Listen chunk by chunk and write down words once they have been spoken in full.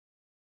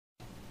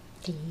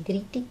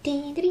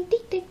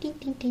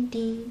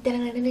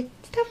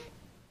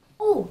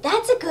Oh,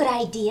 that's a good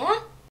idea.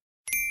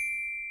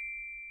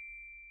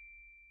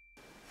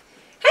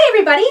 Hi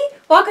everybody!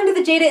 Welcome to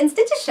the Jayda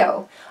InStitches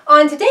show.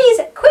 On today's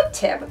quick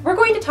tip, we're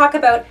going to talk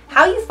about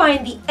how you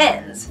find the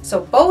ends,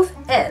 so both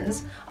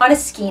ends, on a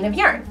skein of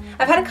yarn.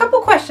 I've had a couple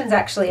questions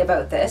actually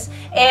about this,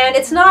 and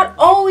it's not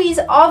always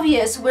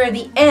obvious where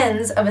the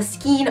ends of a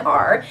skein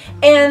are,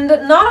 and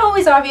not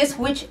always obvious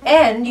which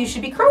end you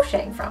should be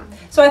crocheting from.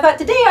 So I thought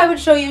today I would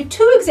show you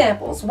two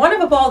examples, one of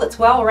a ball that's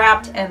well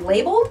wrapped and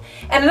labeled,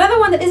 and another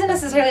one that isn't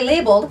necessarily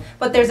labeled,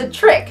 but there's a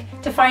trick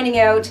to finding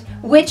out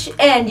which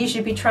end you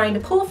should be trying to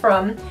pull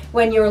from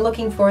when you're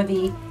looking for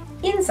the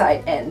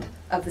inside end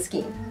of the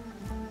skein.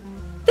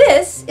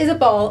 This is a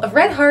ball of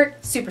Red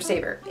Heart Super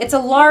Saver. It's a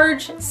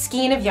large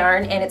skein of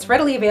yarn and it's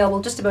readily available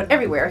just about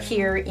everywhere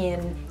here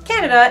in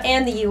Canada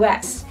and the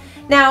US.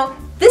 Now,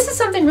 this is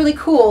something really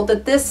cool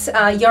that this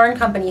yarn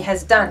company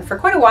has done for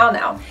quite a while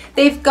now.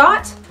 They've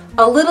got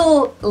a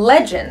little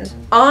legend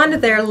on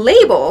their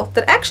label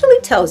that actually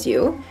tells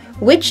you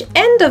which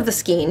end of the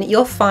skein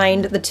you'll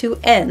find the two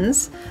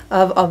ends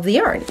of the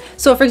yarn.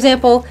 So for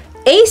example,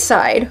 a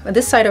side, or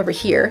this side over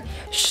here,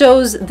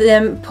 shows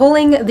them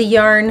pulling the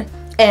yarn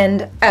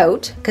end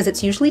out because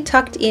it's usually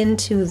tucked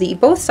into the,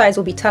 both sides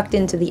will be tucked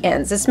into the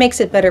ends. This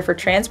makes it better for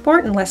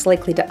transport and less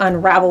likely to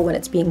unravel when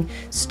it's being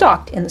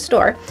stocked in the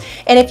store.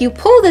 And if you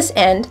pull this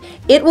end,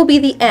 it will be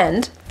the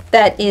end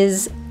that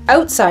is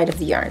outside of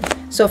the yarn.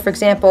 So for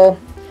example,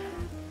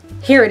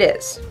 here it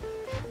is.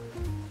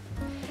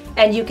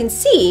 And you can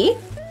see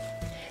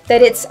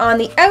that it's on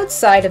the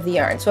outside of the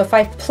yarn. So if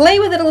I play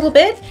with it a little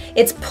bit,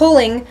 it's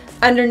pulling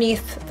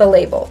underneath the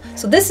label.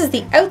 So this is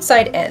the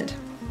outside end.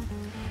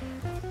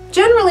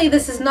 Generally,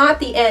 this is not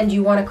the end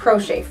you want to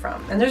crochet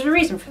from, and there's a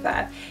reason for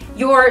that.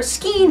 Your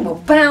skein will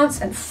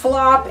bounce and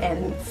flop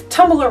and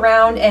tumble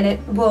around, and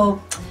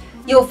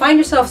you'll find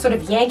yourself sort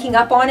of yanking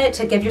up on it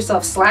to give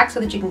yourself slack so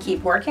that you can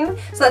keep working.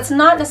 So that's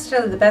not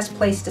necessarily the best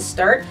place to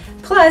start.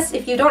 Plus,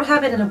 if you don't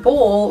have it in a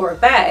bowl or a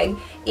bag,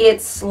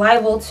 it's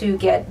liable to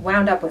get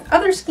wound up with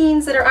other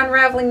skeins that are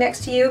unraveling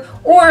next to you,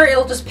 or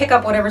it'll just pick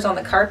up whatever's on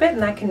the carpet,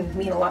 and that can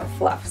mean a lot of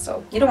fluff.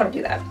 So you don't want to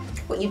do that.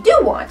 What you do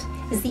want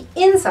is the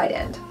inside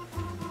end.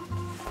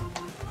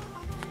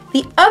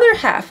 The other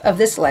half of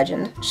this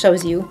legend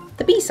shows you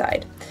the B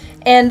side.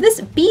 And this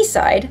B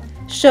side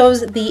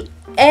shows the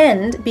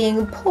end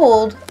being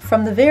pulled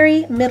from the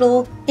very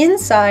middle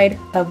inside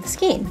of the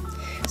skein.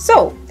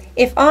 So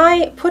if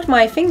I put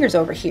my fingers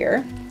over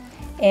here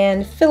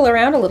and fiddle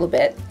around a little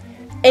bit,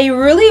 a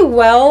really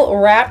well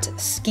wrapped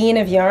skein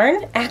of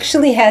yarn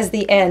actually has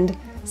the end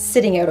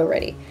sitting out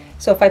already.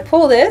 So if I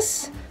pull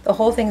this, the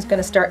whole thing's going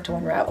to start to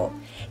unravel.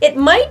 It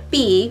might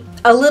be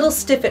a little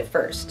stiff at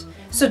first.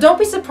 So don't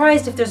be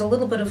surprised if there's a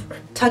little bit of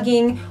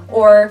tugging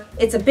or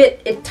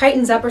it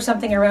tightens up or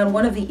something around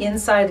one of the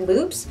inside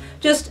loops.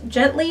 Just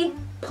gently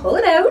pull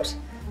it out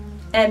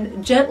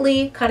and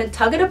gently kind of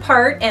tug it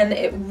apart, and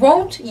it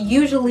won't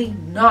usually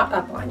knot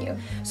up on you.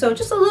 So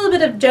just a little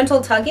bit of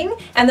gentle tugging,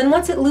 and then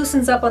once it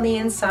loosens up on the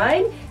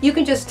inside, you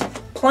can just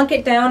plunk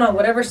it down on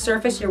whatever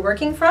surface you're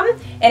working from,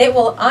 and it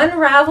will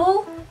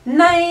unravel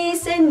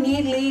nice and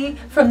neatly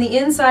from the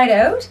inside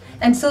out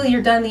until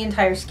you're done the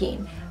entire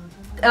skein.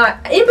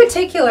 In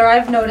particular,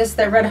 I've noticed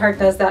that Red Heart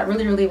does that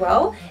really, really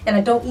well, and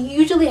I don't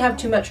usually have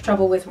too much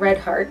trouble with Red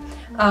Heart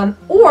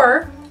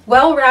or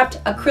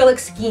well-wrapped acrylic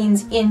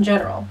skeins in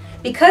general.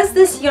 Because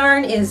this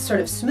yarn is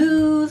sort of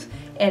smooth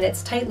and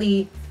it's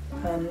tightly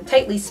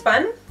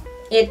spun,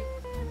 it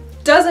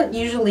doesn't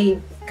usually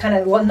kind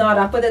of knot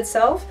up with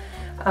itself,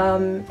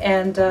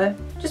 and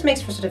just makes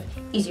for sort of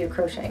easier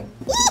crocheting.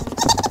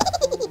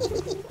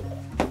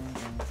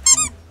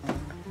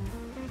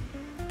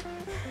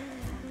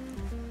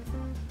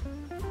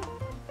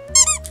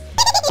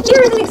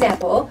 Here is an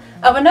example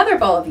of another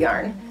ball of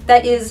yarn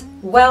that is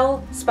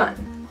well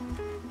spun.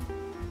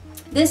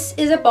 This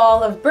is a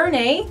ball of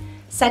Merino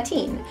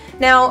sateen.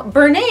 Now,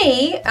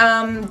 Merino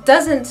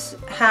doesn't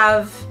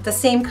have the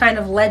same kind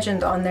of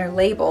legend on their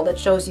label that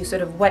shows you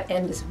sort of what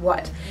end is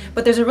what,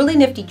 but there's a really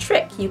nifty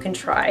trick you can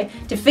try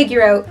to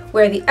figure out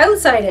where the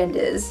outside end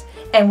is,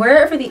 and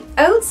wherever the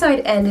outside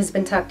end has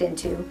been tucked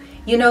into,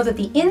 you know that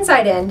the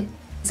inside end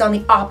is on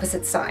the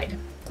opposite side.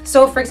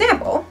 So for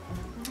example,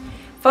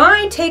 if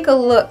I take a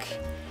look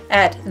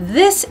at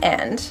this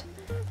end,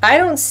 I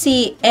don't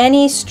see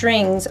any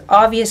strings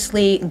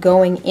obviously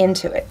going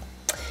into it.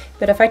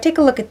 But if I take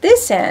a look at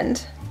this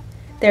end,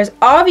 there's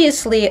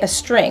obviously a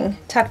string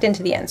tucked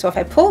into the end. So if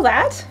I pull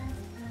that,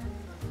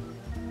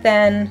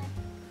 then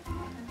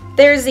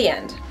there's the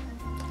end.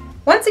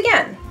 Once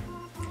again,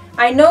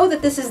 I know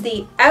that this is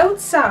the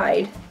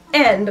outside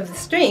end of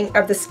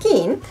the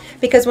skein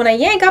because when I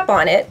yank up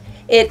on it,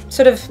 it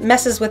sort of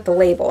messes with the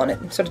label and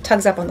it sort of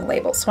tugs up on the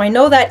label. So I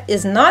know that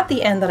is not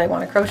the end that I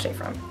want to crochet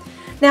from.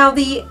 Now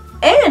the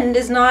end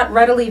is not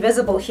readily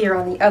visible here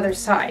on the other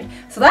side.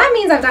 So that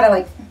means I've got to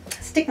like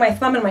stick my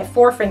thumb and my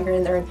forefinger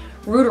in there and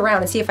root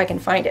around and see if I can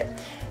find it.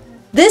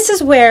 this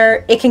is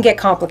where it can get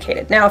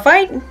complicated. Now, if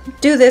I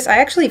do this, I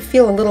actually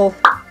feel a little,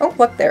 oh,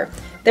 look there.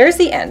 There's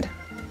the end.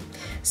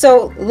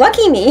 So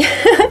lucky me,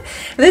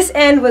 this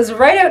end was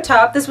right out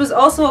top. This was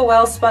also a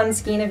well-spun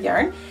skein of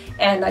yarn,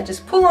 and I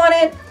just pull on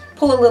it,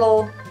 pull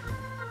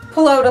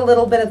out a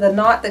little bit of the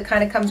knot that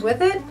kind of comes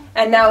with it,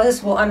 and now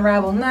this will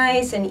unravel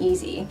nice and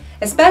easy,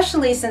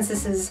 especially since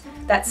this is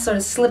that sort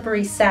of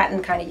slippery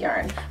satin kind of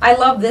yarn. I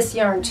love this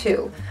yarn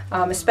too,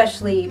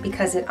 especially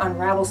because it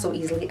unravels so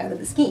easily out of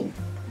the skein.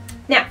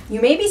 Now,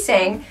 you may be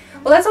saying,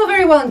 well, that's all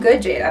very well and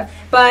good, Jayda,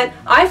 but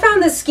I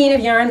found this skein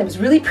of yarn that was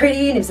really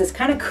pretty and it was this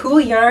kind of cool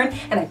yarn,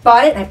 and I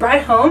bought it and I brought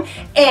it home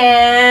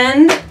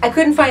and I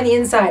couldn't find the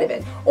inside of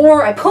it.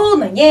 Or I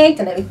pulled and I yanked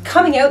and it was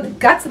coming out, the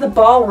guts of the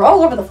ball were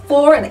all over the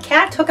floor and the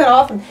cat took it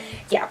off, and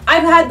yeah,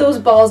 I've had those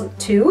balls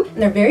too,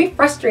 and they're very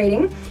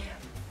frustrating.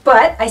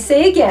 But I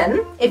say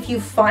again, if you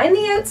find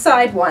the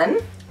outside one,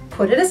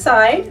 put it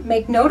aside,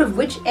 make note of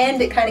which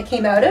end it kind of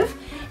came out of,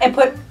 and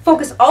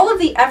focus all of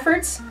the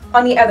efforts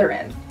on the other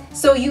end.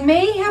 So you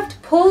may have to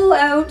pull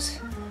out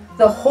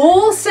the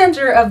whole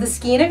center of the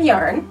skein of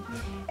yarn,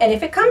 and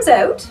if it comes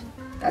out,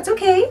 that's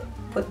okay.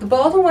 Put the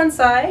ball to one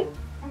side,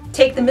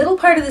 take the middle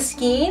part of the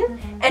skein,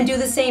 and do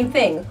the same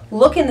thing.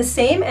 Look in the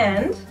same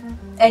end,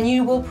 and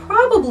you will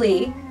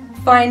probably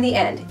find the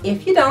end.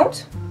 If you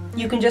don't,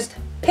 you can just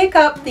pick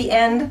up the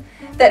end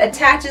that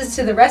attaches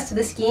to the rest of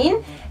the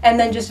skein, and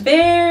then just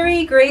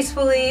very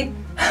gracefully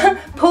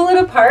pull it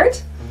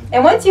apart.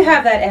 And once you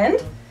have that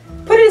end,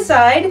 put it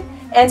aside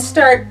and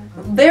start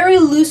very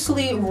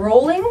loosely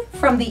rolling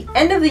from the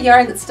end of the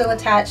yarn that's still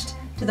attached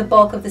to the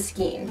bulk of the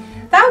skein.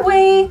 That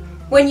way,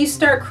 when you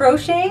start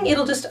crocheting,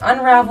 it'll just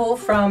unravel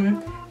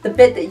from the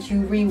bit that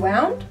you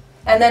rewound,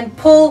 and then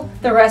pull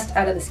the rest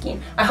out of the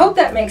skein. I hope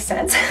that makes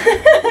sense.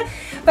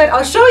 But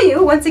I'll show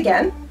you once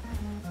again.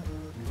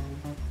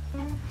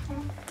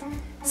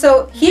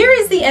 So here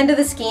is the end of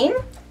the skein.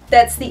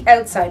 That's the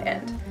outside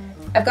end.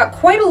 I've got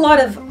quite a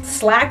lot of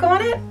slack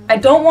on it. I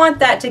don't want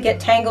that to get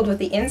tangled with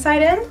the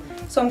inside end.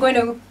 So I'm going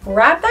to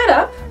wrap that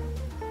up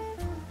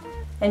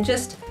and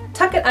just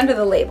tuck it under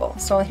the label.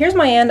 So here's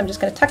my end. I'm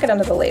just going to tuck it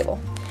under the label.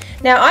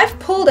 Now I've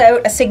pulled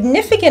out a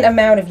significant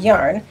amount of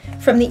yarn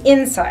from the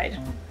inside.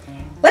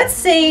 Let's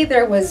say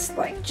there was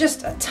like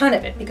just a ton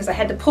of it because I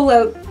had to pull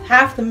out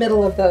half the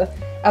middle of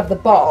the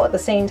ball at the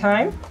same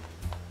time.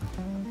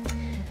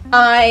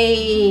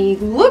 I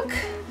look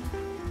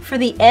for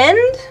the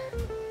end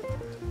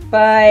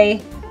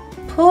by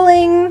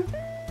pulling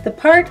the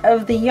part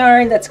of the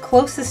yarn that's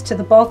closest to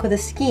the bulk of the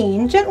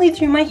skein gently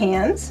through my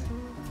hands,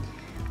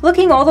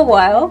 looking all the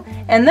while,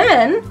 and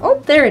then, oh,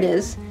 there it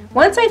is.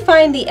 Once I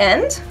find the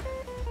end,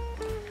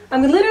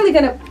 I'm literally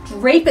going to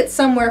drape it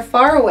somewhere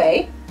far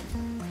away.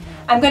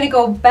 I'm going to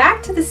go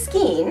back to the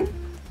skein,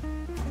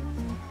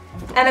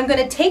 and I'm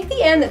going to take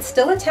the end that's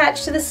still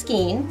attached to the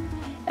skein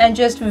and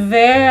just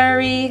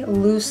very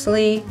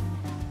loosely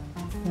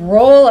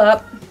roll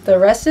up the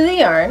rest of the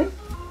yarn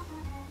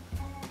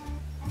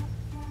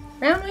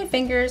around my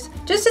fingers,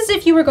 just as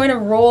if you were going to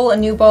roll a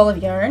new ball of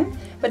yarn,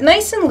 but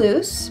nice and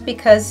loose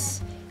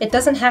because it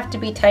doesn't have to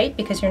be tight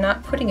because you're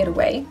not putting it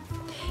away.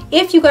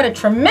 If you got a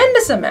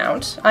tremendous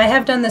amount, I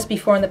have done this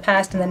before in the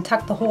past and then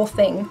tucked the whole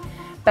thing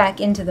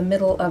back into the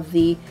middle of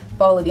the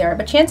ball of yarn,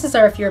 but chances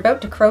are if you're about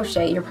to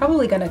crochet, you're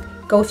probably going to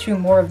go through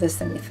more of this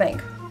than you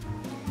think.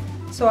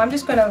 So I'm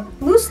just going to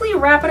loosely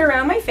wrap it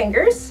around my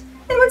fingers,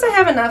 and once I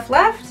have enough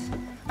left,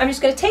 I'm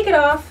just going to take it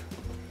off,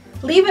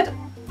 leave it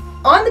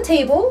on the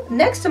table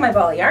next to my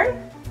ball of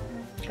yarn,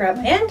 grab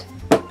my end,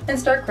 and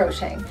start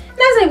crocheting. And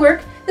as I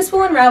work, this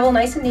will unravel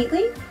nice and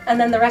neatly, and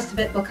then the rest of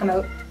it will come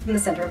out from the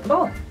center of the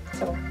ball.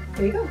 So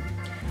there you go.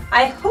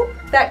 I hope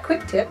that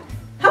quick tip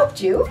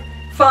helped you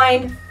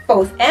find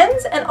both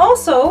ends and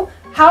also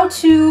how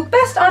to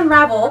best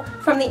unravel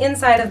from the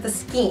inside of the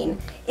skein.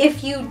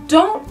 If you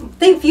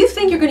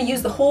think you're going to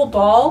use the whole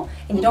ball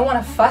and you don't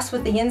want to fuss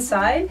with the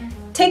inside,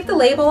 take the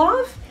label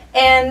off,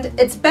 and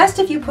it's best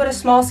if you put a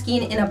small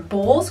skein in a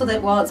bowl so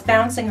that while it's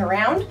bouncing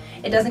around,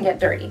 it doesn't get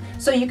dirty.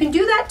 So you can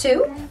do that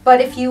too,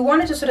 but if you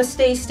wanted to sort of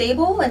stay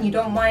stable and you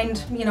don't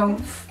mind, you know,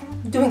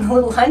 doing a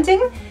little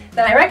hunting,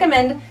 then I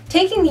recommend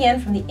taking the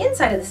end from the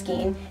inside of the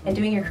skein and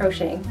doing your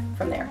crocheting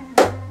from there.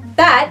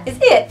 That is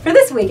it for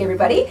this week,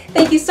 everybody.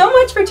 Thank you so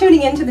much for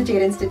tuning in to the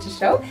Jayda InStitches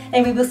show,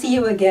 and we will see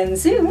you again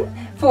soon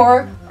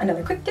for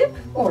another quick tip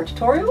or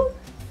tutorial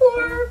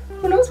or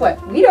who knows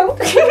what. We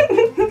don't.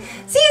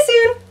 See you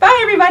soon. Bye,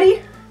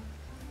 everybody.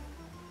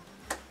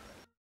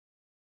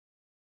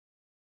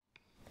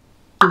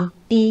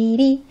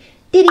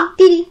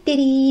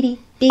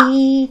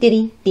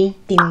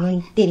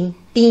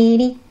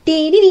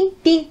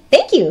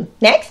 Thank you.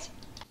 Next.